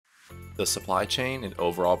The supply chain and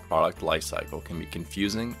overall product lifecycle can be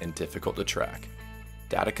confusing and difficult to track.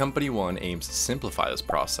 Data Company 1 aims to simplify this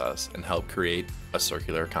process and help create a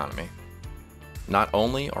circular economy. Not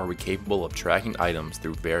only are we capable of tracking items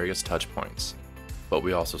through various touchpoints, but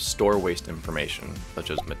we also store waste information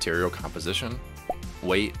such as material composition,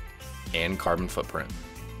 weight, and carbon footprint.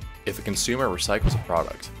 If a consumer recycles a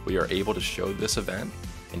product, we are able to show this event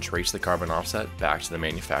and trace the carbon offset back to the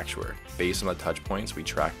manufacturer based on the touchpoints we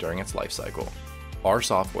track during its life cycle. Our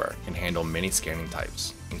software can handle many scanning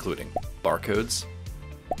types, including barcodes,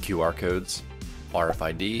 QR codes,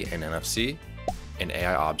 RFID and NFC, and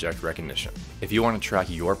AI object recognition. If you want to track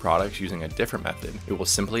your products using a different method, it will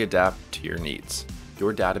simply adapt to your needs.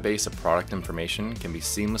 Your database of product information can be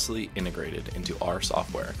seamlessly integrated into our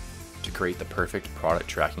software to create the perfect product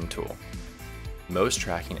tracking tool. Most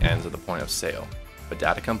tracking ends at the point of sale, but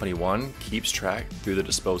Data Company 1 keeps track through the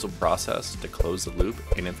disposal process to close the loop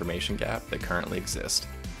and information gap that currently exists.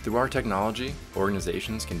 Through our technology,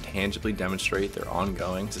 organizations can tangibly demonstrate their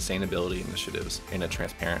ongoing sustainability initiatives in a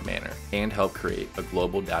transparent manner and help create a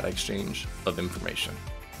global data exchange of information.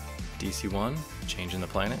 DC1, changing the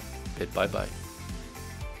planet bit by bite.